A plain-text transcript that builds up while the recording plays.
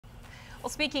Well,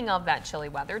 speaking of that chilly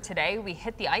weather, today we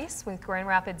hit the ice with Grand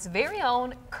Rapids' very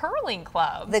own curling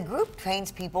club. The group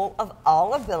trains people of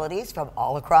all abilities from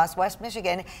all across West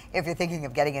Michigan. If you're thinking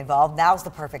of getting involved, now's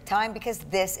the perfect time because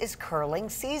this is curling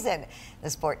season. The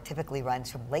sport typically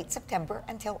runs from late September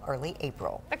until early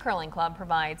April. The curling club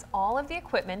provides all of the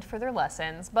equipment for their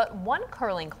lessons, but one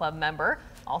curling club member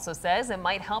also says it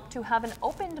might help to have an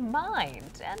open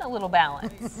mind and a little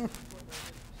balance.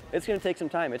 It's going to take some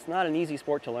time. It's not an easy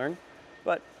sport to learn,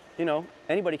 but you know,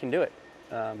 anybody can do it.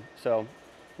 So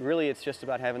really it's just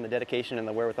about having the dedication and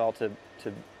the wherewithal to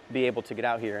be able to get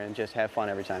out here and just have fun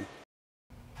every time.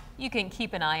 You can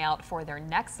keep an eye out for their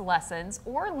next lessons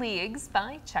or leagues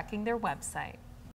by checking their website.